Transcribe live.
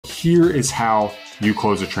here is how you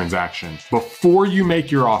close a transaction. Before you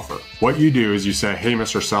make your offer, what you do is you say, hey,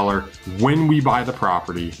 Mr. Seller, when we buy the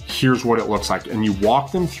property, here's what it looks like. And you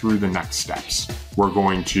walk them through the next steps. We're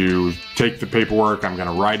going to take the paperwork, I'm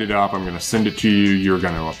gonna write it up, I'm gonna send it to you, you're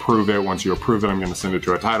gonna approve it. Once you approve it, I'm gonna send it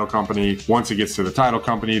to a title company. Once it gets to the title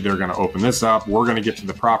company, they're gonna open this up, we're gonna get to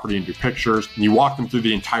the property and do pictures. And you walk them through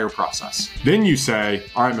the entire process. Then you say,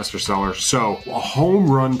 all right, Mr. Seller, so a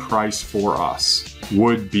home run price for us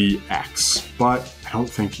would be X, but I don't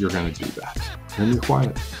think you're gonna do that. And you're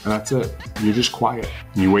quiet, and that's it. You're just quiet.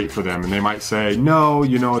 You wait for them, and they might say, no,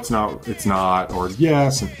 it's not, or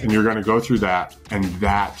yes, and you're gonna go through that, and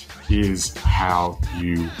that is how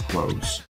you close.